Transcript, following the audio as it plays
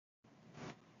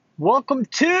Welcome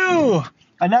to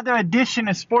another edition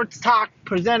of Sports Talk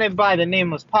presented by the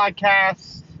Nameless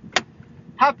Podcast.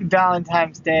 Happy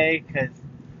Valentine's Day, because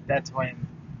that's when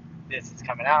this is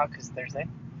coming out, because Thursday.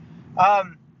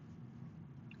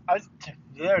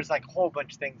 There's like a whole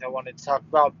bunch of things I wanted to talk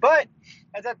about, but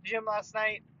I was at the gym last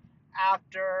night.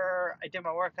 After I did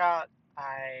my workout,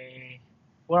 I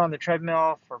went on the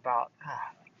treadmill for about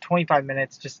 25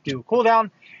 minutes just to do a cool down,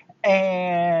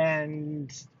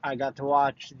 and I got to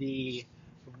watch the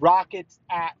Rockets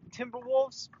at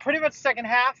Timberwolves. Pretty much second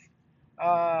half.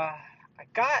 I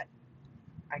got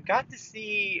to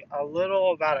see a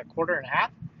little about a quarter and a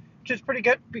half, which is pretty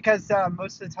good because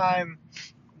most of the time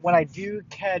when I do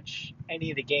catch any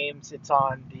of the games, it's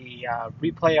on the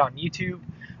replay on YouTube.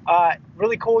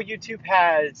 Really cool. YouTube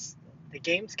has the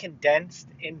games condensed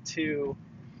into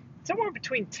somewhere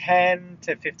between 10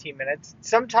 to 15 minutes.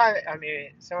 Sometimes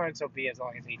it'll be as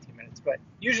long as 18 minutes, but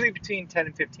usually between 10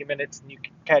 and 15 minutes, and you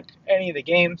can catch any of the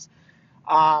games.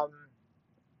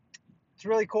 It's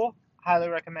really cool. Highly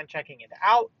recommend checking it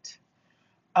out.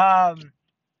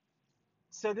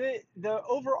 So the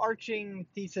overarching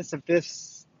thesis of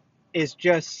this is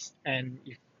just,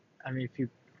 if you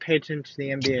pay attention to the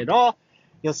NBA at all,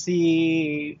 you'll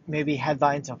see maybe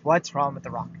headlines of what's wrong with the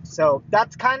Rockets. So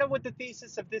that's kind of what the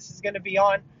thesis of this is going to be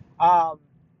on. Not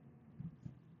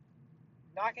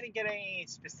going to get any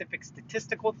specific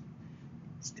statistical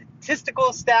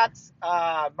stats.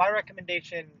 My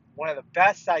recommendation, one of the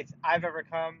best sites I've ever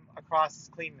come across, is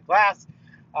Clean the Glass.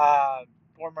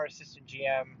 Former assistant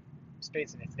GM,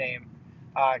 spacing his name,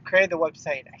 created the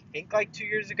website, I think, like 2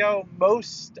 years ago.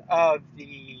 Most of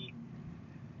the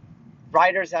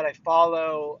writers that I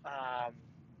follow,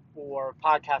 or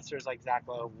podcasters like Zach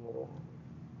Lowe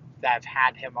that have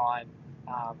had him on,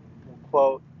 will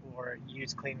quote or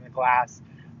use Clean the Glass.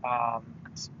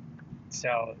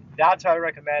 So that's what I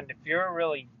recommend. If you're a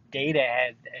really data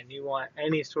head and you want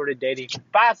any sort of data you can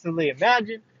possibly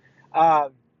imagine, I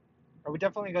would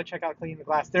definitely go check out Clean the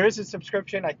Glass. There is a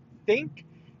subscription. I think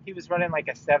he was running like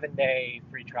a 7-day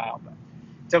free trial.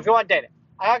 So if you want data,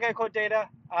 I'm not going to quote data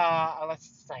unless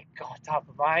it's like top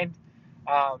of mind.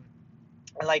 I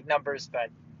like numbers, but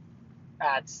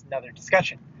that's another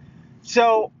discussion.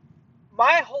 So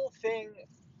my whole thing,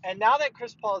 and now that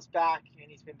Chris Paul is back, and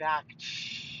he's been back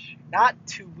not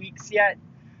 2 weeks yet,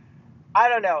 I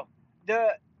don't know.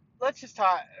 Let's just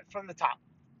talk from the top.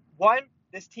 One,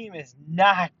 this team is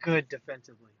not good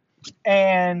defensively.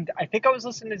 And I think I was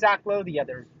listening to Zach Lowe the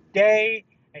other day,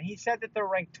 and he said that they're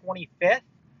ranked 25th.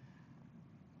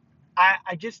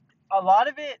 A lot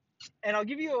of it, and I'll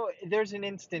give you, there's an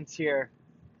instance here,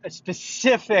 a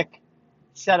specific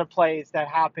set of plays that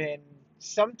happened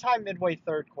sometime midway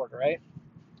third quarter, right?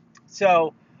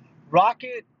 So,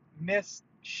 Rocket missed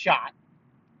shot.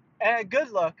 And a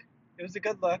good look. It was a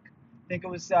good look. I think it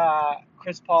was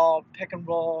Chris Paul, pick and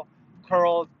roll,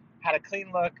 curled, had a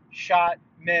clean look, shot,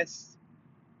 miss.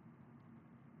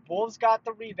 Wolves got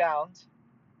the rebound,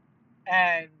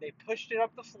 and they pushed it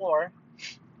up the floor,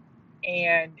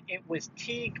 and it was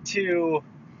Teague to,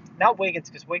 not Wiggins,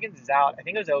 because Wiggins is out. I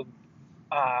think it was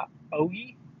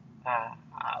Ogie.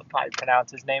 I'll probably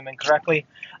pronounce his name incorrectly.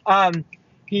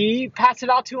 He passed it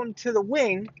out to him to the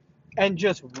wing, and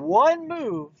just one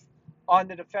move on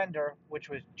the defender, which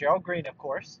was Gerald Green, of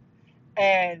course,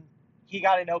 and he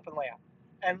got an open layup.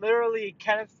 And literally,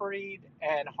 Kenneth Faried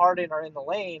and Harden are in the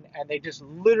lane, and they just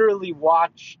literally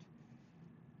watched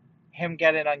him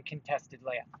get an uncontested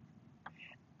layup.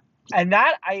 And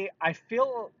that, I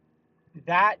feel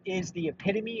that is the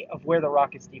epitome of where the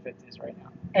Rockets defense is right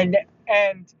now.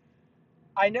 And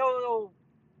I know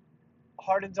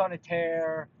Harden's on a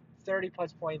tear,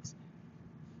 30-plus points,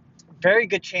 very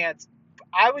good chance.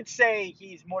 I would say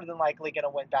he's more than likely going to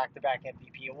win back-to-back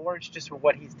MVP awards just for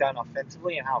what he's done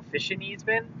offensively and how efficient he's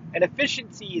been. And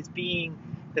efficiency is being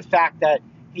the fact that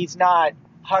he's not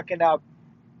hucking up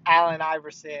Allen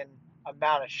Iverson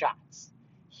amount of shots.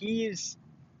 He's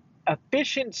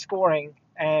efficient scoring,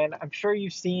 and I'm sure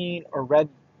you've seen or read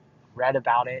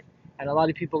about it, and a lot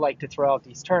of people like to throw out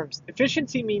these terms.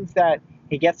 Efficiency means that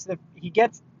he gets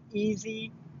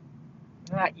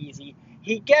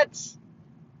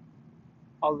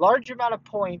a large amount of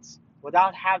points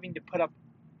without having to put up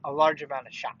a large amount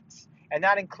of shots. And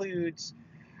that includes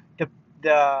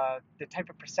the type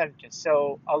of percentages.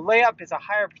 So a layup is a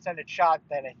higher percentage shot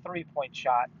than a 3-point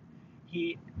shot.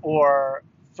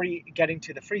 Getting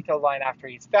to the free throw line after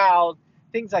he's fouled,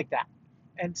 things like that.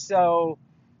 And so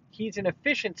he's an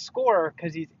efficient scorer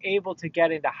because he's able to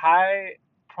get into high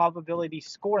probability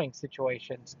scoring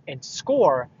situations and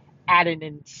score at an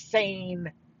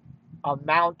insane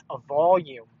amount of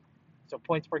volume so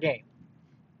points per game,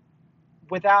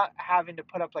 without having to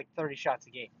put up like 30 shots a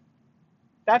game.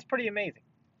 That's pretty amazing.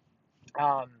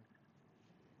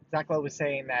 Zach Lowe was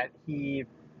saying that his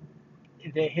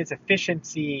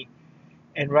efficiency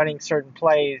in running certain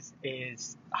plays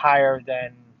is higher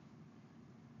than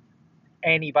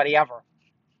anybody ever,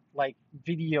 like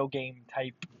video game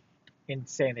type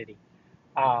insanity,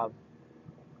 um,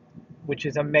 which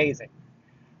is amazing.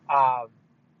 Um,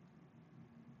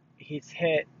 he's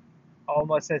hit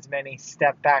almost as many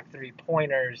step back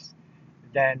 3-pointers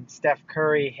than Steph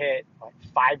Curry hit like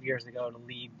 5 years ago to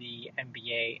lead the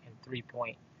NBA in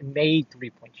made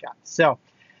 3-point shots. So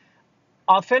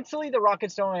offensively, the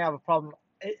Rockets don't really have a problem.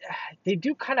 They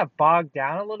do kind of bog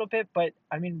down a little bit, but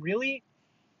I mean, really,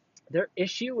 their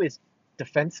issue is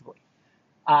defensively.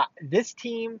 This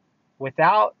team,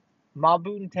 without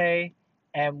Mabunte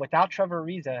and without Trevor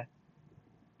Ariza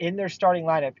in their starting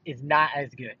lineup, is not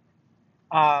as good.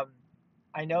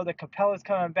 I know that Capella's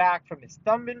coming back from his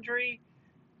thumb injury.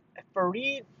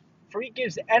 Fareed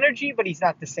gives energy, but he's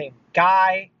not the same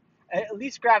guy. At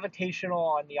least gravitational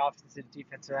on the offensive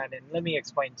defensive end. And let me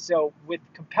explain. So with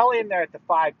Capella in there at the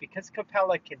 5, because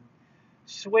Capella can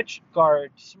switch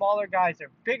guard smaller guys or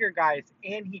bigger guys,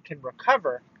 and he can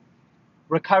recover.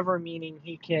 Recover meaning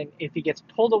he can, if he gets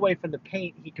pulled away from the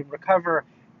paint, he can recover.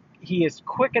 He is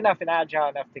quick enough and agile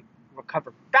enough to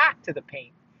recover back to the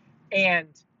paint and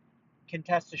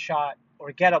contest a shot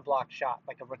or get a block shot,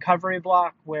 like a recovery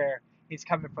block where he's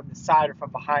coming from the side or from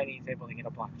behind and he's able to get a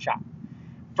block shot.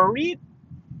 Fareed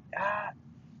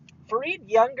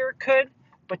younger could,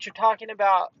 but you're talking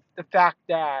about the fact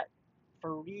that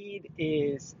Fareed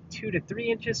is 2 to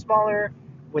 3 inches smaller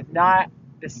with not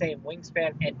the same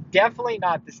wingspan and definitely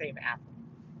not the same athlete.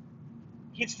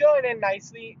 He's filling in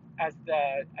nicely as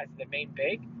the main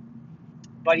big,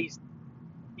 but he's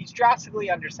drastically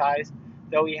undersized,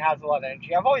 though he has a lot of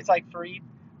energy. I've always liked Fareed.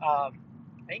 I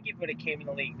think he would have came in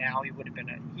the league now.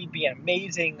 He'd be an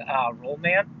amazing role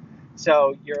man.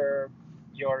 So your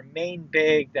main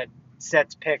big that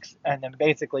sets picks and then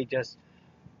basically just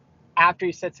after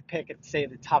he sets a pick at say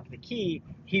the top of the key,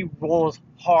 he rolls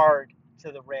hard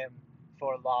to the rim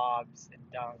for lobs and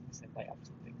dunks and layups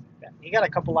and things like that. He got a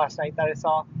couple last night that I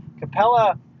saw.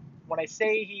 Capella, when I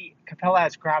say Capella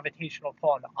has gravitational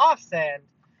pull on the offset,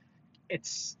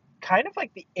 it's kind of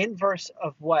like the inverse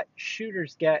of what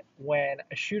shooters get when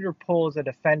a shooter pulls a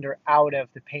defender out of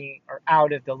the paint or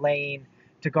out of the lane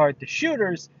to guard the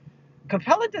shooters.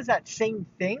 Capella does that same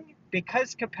thing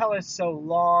because Capella is so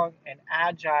long and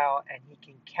agile and he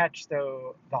can catch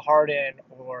the Harden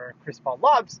or Chris Paul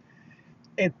lobs.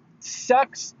 It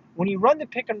sucks when you run the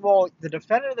pick and roll. The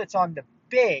defender that's on the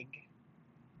big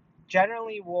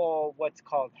generally will what's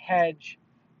called hedge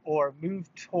or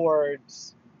move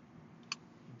towards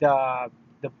the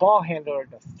ball handler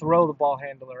to throw the ball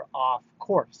handler off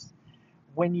course.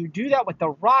 When you do that with the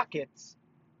Rockets,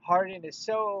 Harden is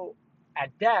so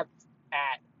adept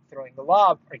at throwing the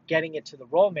lob or getting it to the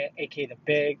roll man, aka the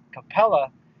big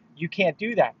Capella. You can't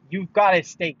do that. You've got to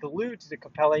stay glued to the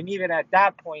Capella, and even at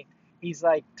that point, he's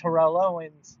like Terrell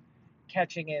Owens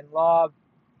catching in lob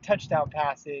touchdown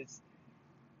passes.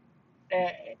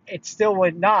 It still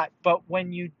would not. But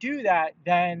when you do that,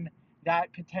 then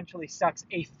that potentially sucks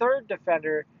a third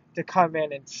defender to come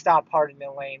in and stop Harden in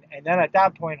the lane. And then at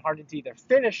that point, Harden's either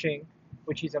finishing,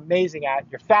 which he's amazing at,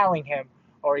 you're fouling him,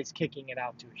 or he's kicking it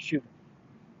out to a shooter.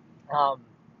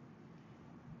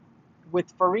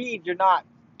 With Fareed, you're not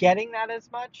getting that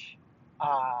as much.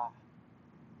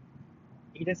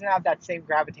 He doesn't have that same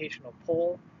gravitational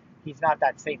pull. He's not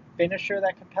that same finisher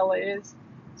that Capella is.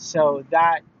 So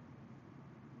that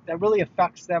really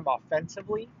affects them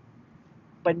offensively,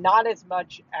 but not as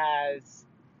much as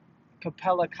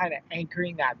Capella kind of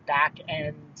anchoring that back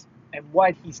end and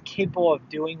what he's capable of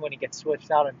doing when he gets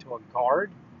switched out into a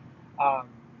guard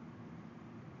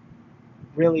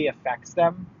really affects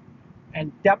them.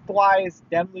 And depth-wise,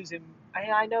 them losing,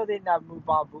 I know they did not move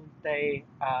Mabunte in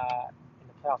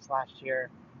the playoffs last year,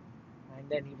 and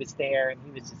then he was there and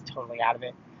he was just totally out of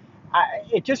it.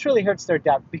 It just really hurts their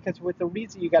depth because with the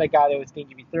reason you got a guy that was going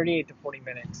to give you 38 to 40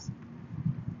 minutes,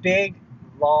 big,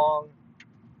 long,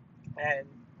 and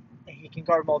he can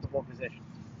guard multiple positions.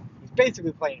 He's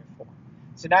basically playing in 4.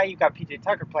 So now you've got PJ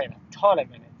Tucker playing a ton of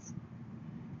minutes,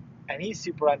 and he's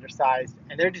super undersized,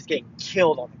 and they're just getting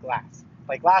killed on the glass.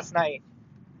 Like last night,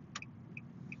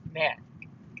 man,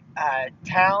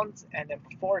 Towns, and then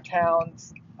before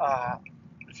Towns,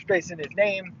 spacing his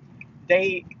name,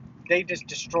 they just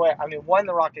destroy. I mean, one,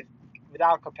 the Rockets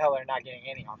without Capella are not getting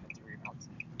any offensive rebounds.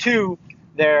 2,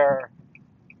 they're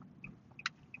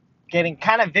getting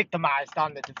kind of victimized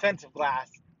on the defensive glass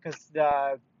because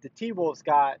the T-Wolves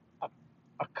got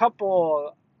a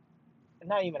couple,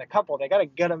 not even a couple, they got a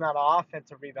good amount of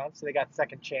offensive rebounds, so they got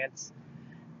second chance.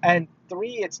 And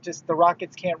 3, it's just the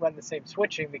Rockets can't run the same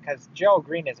switching because Gerald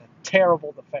Green is a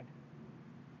terrible defender.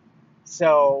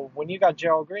 So when you got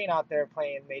Gerald Green out there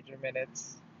playing major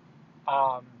minutes,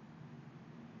 and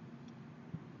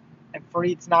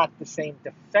Fareed's not the same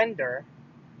defender,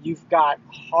 you've got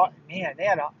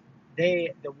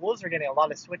the Wolves are getting a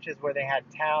lot of switches where they had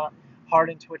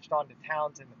Harden switched on to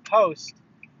Towns in the post,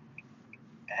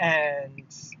 and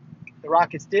the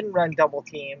Rockets didn't run double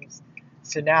teams.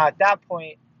 So now at that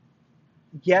point,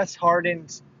 yes,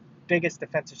 Harden's biggest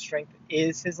defensive strength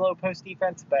is his low post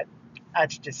defense, but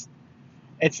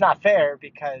it's not fair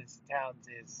because Towns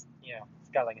is, he's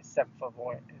got like a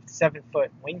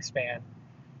 7-foot wingspan,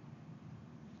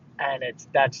 and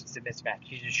that's just a mismatch.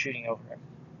 He's just shooting over him.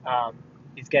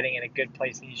 He's getting in a good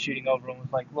place, and he's shooting over him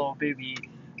with like little baby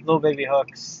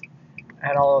hooks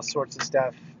and all those sorts of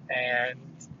stuff, and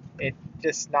it's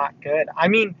just not good. I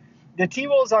mean, the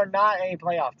T-Wolves are not a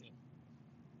playoff team.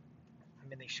 I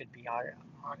mean, they should be,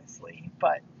 honestly,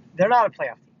 but they're not a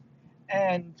playoff team.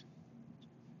 And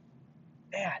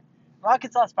man,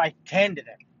 Rockets lost by 10 to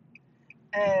them.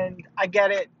 And I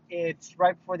get it. It's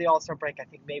right before the All-Star break. I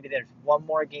think maybe there's one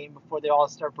more game before the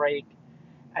All-Star break.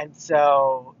 And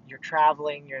so you're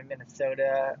traveling. You're in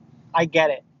Minnesota. I get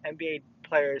it. NBA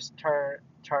players turn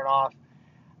off.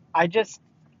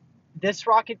 This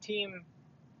Rocket team,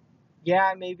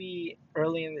 yeah, maybe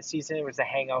early in the season it was a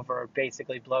hangover,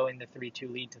 basically blowing the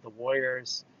 3-2 lead to the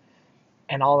Warriors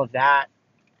and all of that.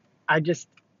 I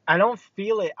don't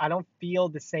feel it. I don't feel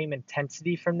the same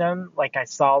intensity from them like I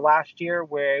saw last year,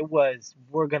 where it was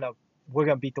we're gonna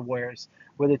beat the Warriors.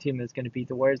 We're the team that's gonna beat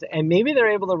the Warriors, and maybe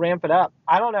they're able to ramp it up.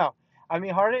 I don't know. I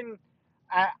mean, Harden,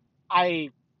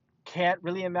 I can't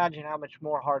really imagine how much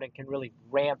more Harden can really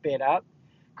ramp it up.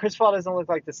 Chris Paul doesn't look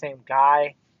like the same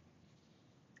guy.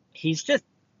 I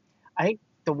think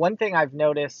the one thing I've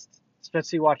noticed,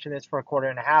 especially watching this for a quarter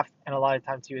and a half, and a lot of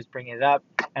times he was bringing it up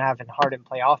and having Harden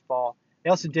play off ball. They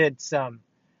also did some.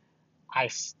 I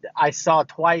saw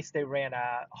twice they ran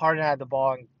Harden had the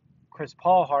ball and Chris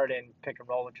Paul Harden pick and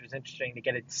roll, which was interesting to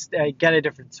get a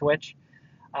different switch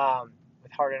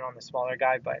with Harden on the smaller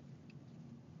guy. But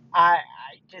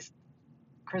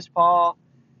Chris Paul,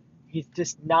 he's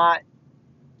just not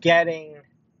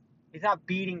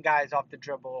beating guys off the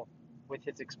dribble with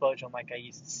his explosion like I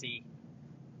used to see.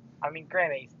 I mean,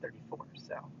 granted, he's 34,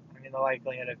 so I mean the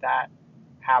likelihood of that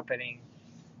happening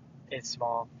is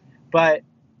small. But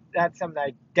that's something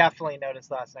I definitely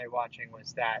noticed last night watching,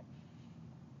 was that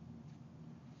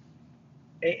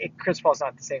Chris Paul's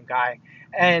not the same guy.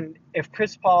 And if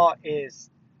Chris Paul is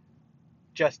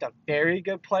just a very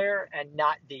good player and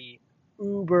not the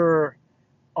uber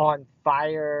on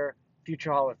fire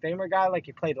future Hall of Famer guy like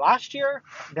he played last year,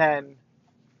 then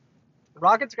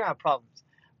Rockets are going to have problems.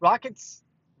 Rockets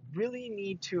really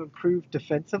need to improve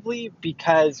defensively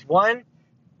because, one,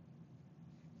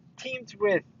 teams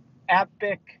with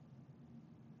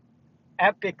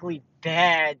epically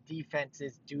bad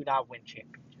defenses do not win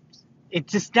championships.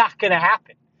 It's just not going to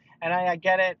happen. And I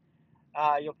get it.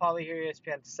 You'll probably hear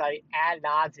ESPN cite ad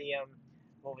nauseum.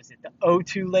 What was it? The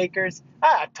 0-2 Lakers.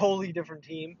 A totally different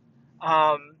team.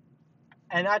 And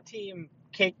that team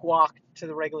cakewalked to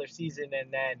the regular season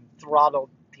and then throttled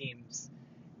teams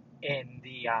in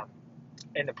the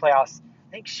playoffs.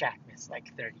 I think Shaq missed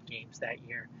like 30 games that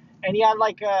year. And he had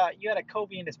you had a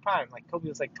Kobe in his prime. Like Kobe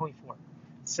was like 24.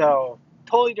 So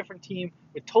totally different team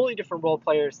with totally different role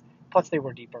players. Plus they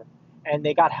were deeper, and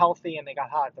they got healthy and they got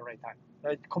hot at the right time.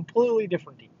 A completely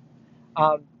different team.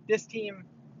 This team,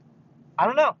 I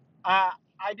don't know. I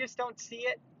just don't see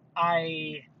it.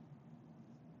 I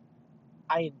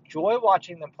enjoy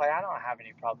watching them play. I don't have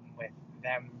any problem with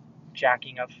them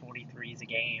jacking up 43s a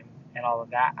game and all of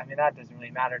that. I mean, that doesn't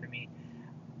really matter to me.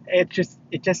 It just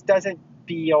doesn't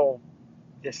feel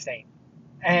the same.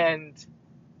 And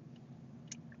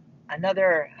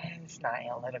it's not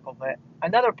analytical, but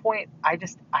another point, I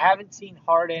haven't seen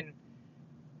Harden.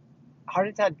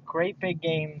 Harden's had great big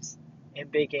games and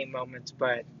big game moments,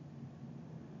 but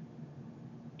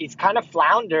he's kind of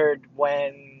floundered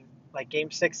when, like Game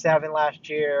 6-7 last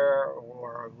year,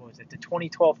 or what was it, the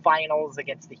 2012 Finals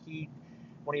against the Heat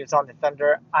when he was on the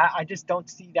Thunder. I just don't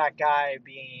see that guy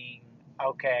being,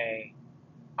 okay,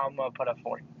 I'm going to put up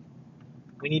 40.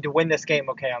 We need to win this game.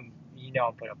 Okay, I'm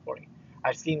putting up 40.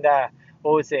 I've seen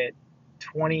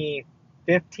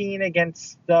 2015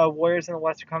 against the Warriors in the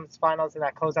Western Conference Finals in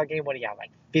that closeout game. What do you have,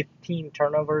 like 15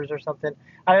 turnovers or something?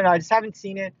 I don't know. I just haven't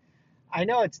seen it. I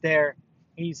know it's there.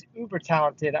 He's uber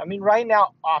talented. I mean, right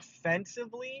now,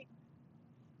 offensively,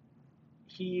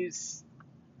 he's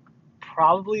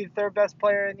probably the third best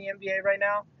player in the NBA right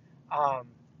now. Um,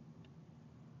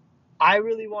 I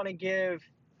really want to give,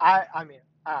 I mean,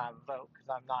 vote because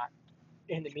I'm not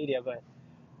in the media, but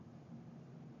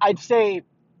I'd say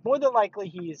more than likely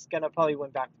he's going to probably win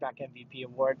back-to-back MVP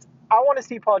awards. I want to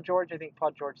see Paul George. I think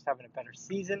Paul George is having a better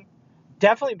season.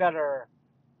 Definitely better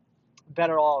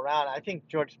all around. I think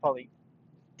George is probably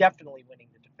definitely winning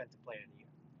the Defensive Player of the Year.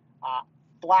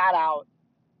 Flat out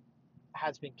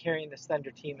has been carrying this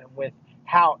Thunder team, and with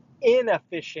how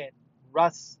inefficient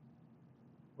Russell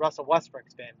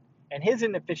Westbrook's been, and his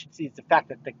inefficiency is the fact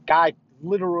that the guy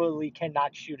literally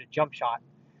cannot shoot a jump shot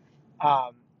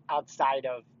outside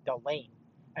of the lane,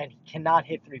 and he cannot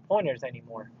hit 3-pointers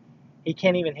anymore. He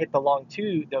can't even hit the long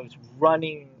two, those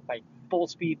running like full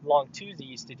speed long twos he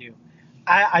used to do.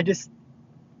 I just,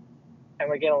 and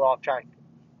we're getting a little off track.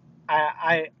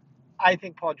 I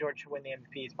think Paul George should win the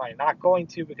MVP. He's probably not going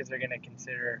to because they're going to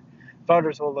consider,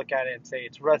 voters will look at it and say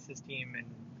it's Russ's team and,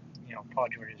 Paul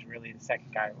George is really the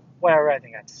second guy. Whatever, I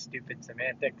think that's stupid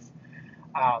semantics.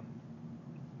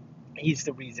 He's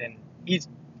the reason.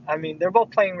 They're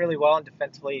both playing really well, and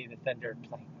defensively, the Thunder are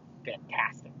playing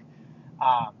fantastic.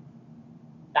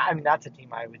 That's a team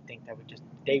I would think that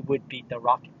they would beat the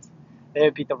Rockets. They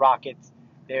would beat the Rockets.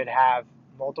 They would have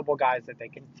multiple guys that they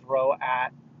can throw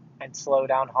at and slow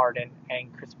down Harden,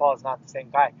 and Chris Paul is not the same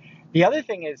guy. The other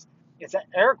thing is that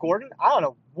Eric Gordon, I don't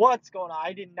know what's going on.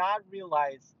 I did not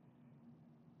realize.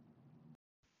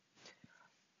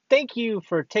 Thank you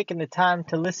for taking the time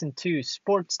to listen to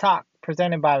Sports Talk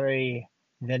presented by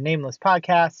the Nameless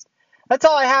Podcast. That's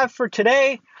all I have for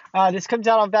today. This comes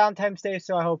out on Valentine's Day,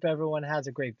 so I hope everyone has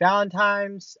a great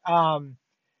Valentine's.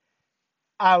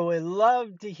 I would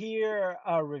love to hear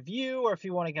a review, or if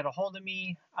you want to get a hold of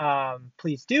me,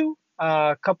 please do.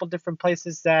 A couple different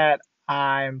places that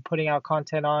I'm putting out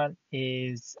content on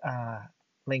is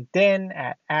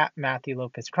LinkedIn at Matthew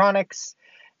Lopez-Kronicz,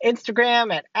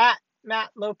 Instagram at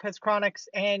Matt Lopez-Kronicz,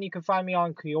 and you can find me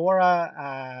on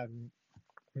Quora,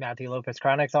 Matthew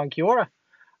Lopez-Kronicz on Quora.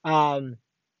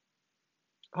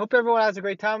 Hope everyone has a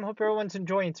great time. Hope everyone's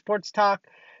enjoying Sports Talk.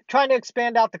 Trying to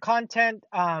expand out the content.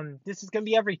 This is going to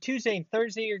be every Tuesday and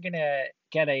Thursday. You're going to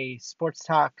get a Sports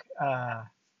Talk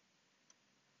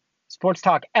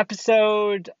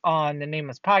episode on the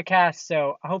Nameless Podcast.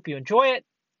 So I hope you enjoy it.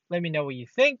 Let me know what you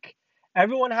think.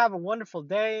 Everyone have a wonderful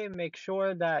day. Make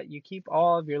sure that you keep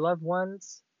all of your loved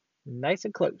ones nice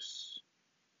and close.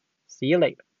 See you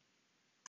later.